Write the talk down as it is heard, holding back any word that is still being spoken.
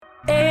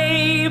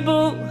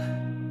able.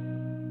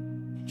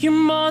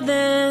 You're more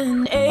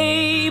than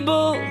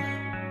able.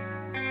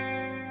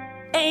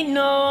 Ain't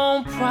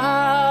no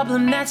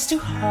problem that's too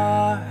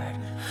hard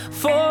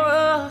for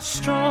a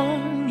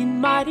strong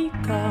and mighty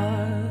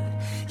God.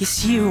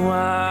 Yes, you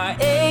are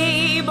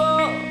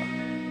able.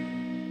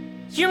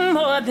 You're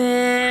more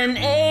than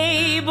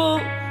able.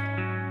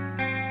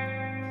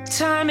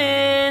 Time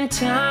and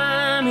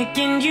time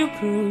again you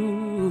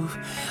prove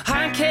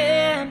I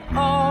can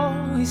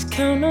always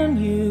count on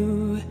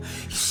you.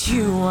 Yes,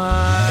 you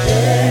are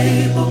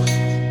able.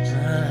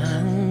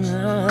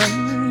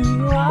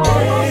 You are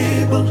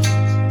able.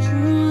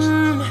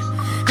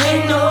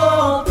 Ain't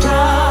no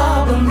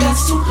problem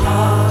that's too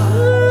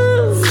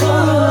hard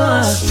for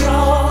a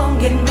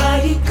strong and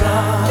mighty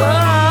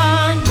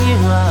God. You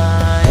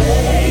are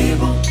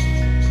able.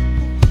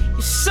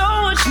 You're so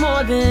much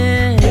more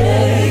than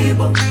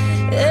able.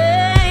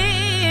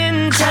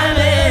 And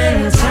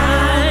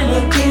time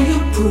again you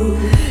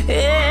prove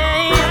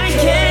I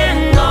can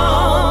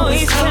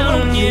always count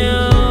on you.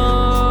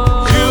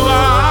 You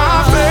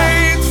are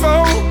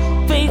faithful,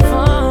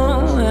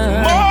 Faithful,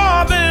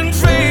 more than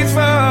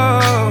faithful.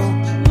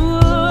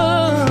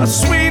 A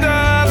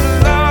sweeter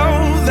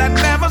love that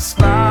never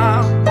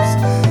stops.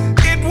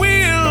 It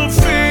will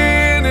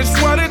finish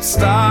what it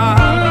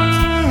starts.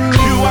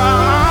 You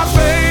are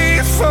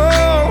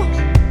faithful,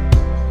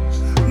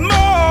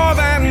 more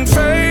than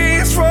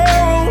faithful.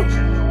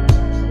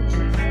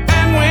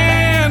 And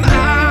when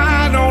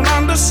I don't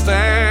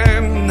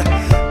understand,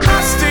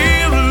 I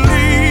still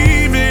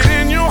leave it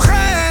in your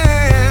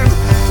hands.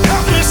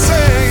 Help me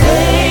say,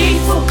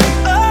 faithful,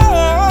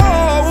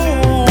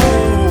 oh,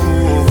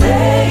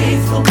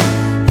 faithful.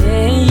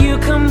 And you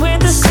come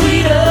with the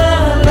sweeter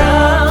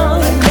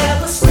love that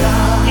never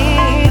stops.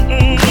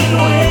 It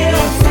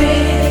will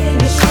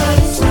finish what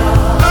it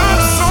starts.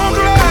 I'm so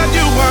glad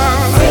you are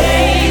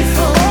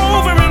Faithful,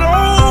 over and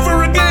over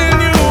again.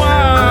 You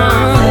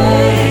are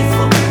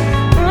faithful.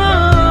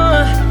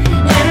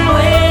 And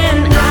when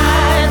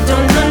I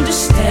don't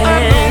understand,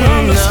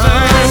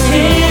 I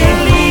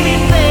can't leave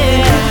it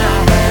there.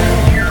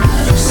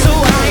 So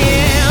I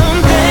am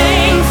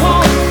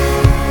thankful,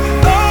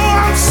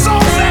 oh, I'm so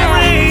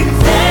very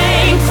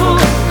thankful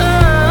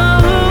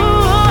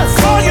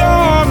for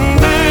your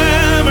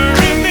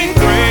never-ending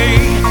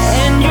grace.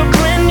 and your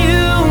brand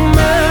new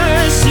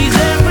mercies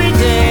every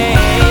day.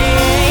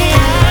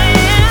 I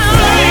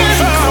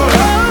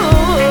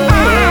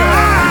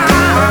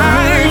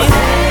am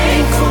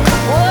thankful.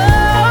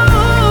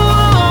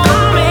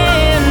 I'm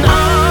in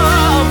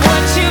awe of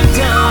what you've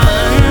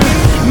done.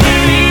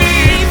 Many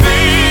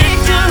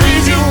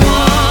victories you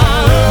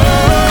won.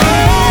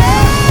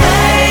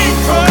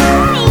 Faithful,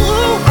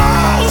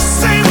 Oh,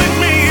 say with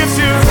me if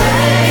you're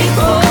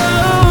faithful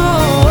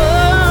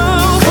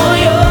for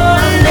your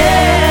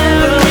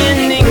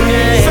never-ending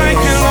grace. thank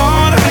you,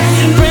 Lord.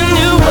 Brand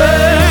new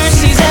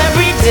mercies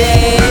every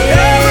day.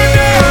 Every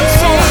day I'm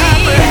so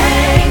happy.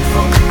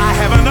 Thankful, I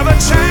have another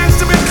chance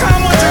to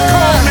become what you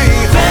called me.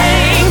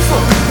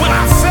 thankful. When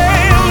I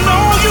fail, no,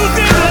 you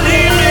didn't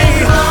leave me,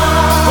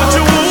 but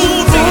you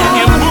moved me and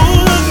you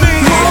moved me.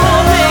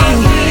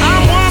 I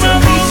wanna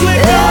be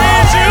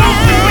victorious,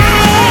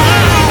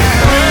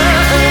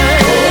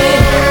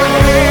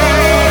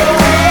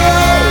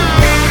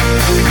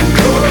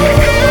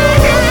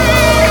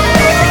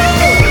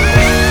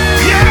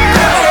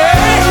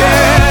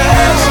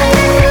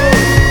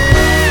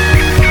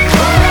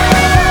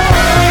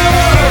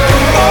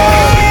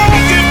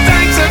 you give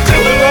thanks unto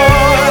the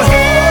Lord,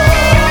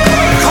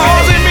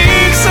 'cause it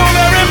means so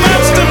very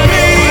much to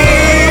me.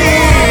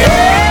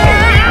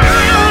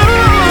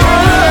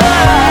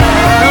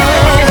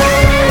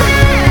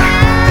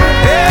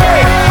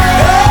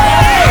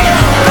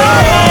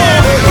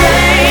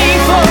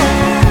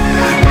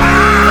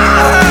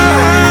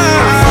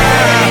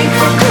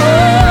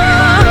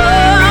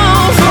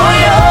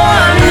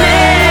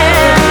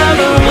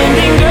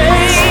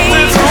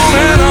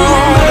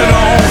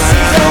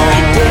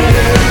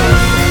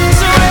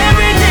 It's on and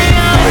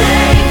on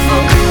and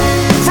on.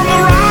 From the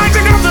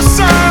rising of the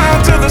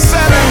sun to the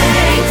setting,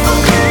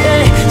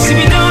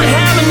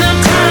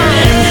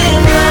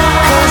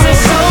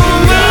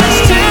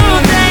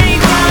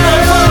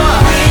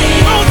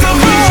 most of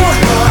all,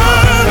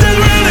 I'm just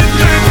really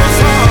thankful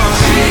for.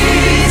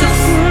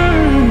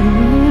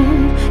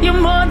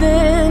 You're more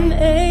than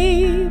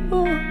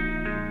able.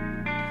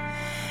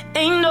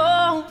 Ain't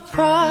no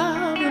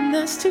problem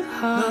that's too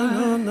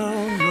hard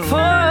for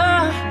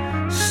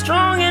a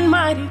strong and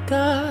mighty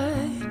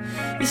God.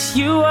 Yes,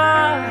 you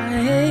are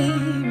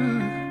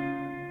able.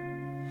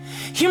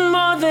 You're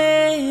more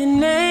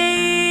than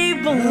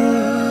able.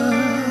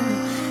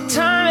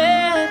 Time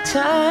and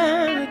time